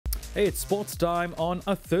Hey, it's sports time on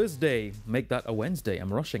a Thursday. Make that a Wednesday.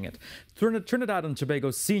 I'm rushing it. Trinidad and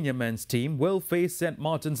Tobago's senior men's team will face St.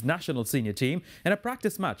 Martin's national senior team in a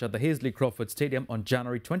practice match at the Hasely Crawford Stadium on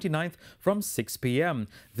January 29th from 6 p.m.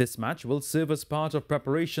 This match will serve as part of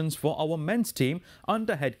preparations for our men's team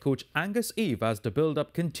under head coach Angus Eve as the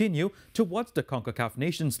build-up continue towards the CONCACAF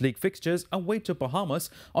Nations League fixtures away to Bahamas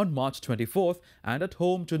on March 24th and at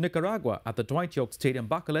home to Nicaragua at the Dwight York Stadium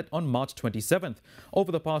Bacalet on March 27th.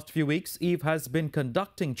 Over the past few weeks, Eve has been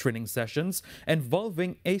conducting training sessions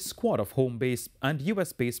involving a squad of home-based and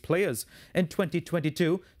US-based players. In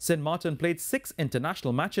 2022, St. Martin played 6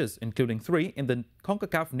 international matches, including 3 in the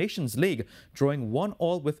CONCACAF Nations League, drawing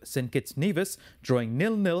 1-1 with St. Kitts Nevis, drawing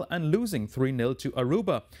 0-0 and losing 3-0 to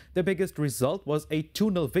Aruba. The biggest result was a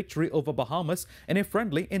 2-0 victory over Bahamas in a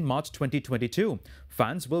friendly in March 2022.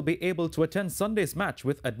 Fans will be able to attend Sunday's match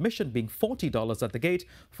with admission being $40 at the gate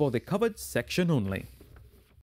for the covered section only.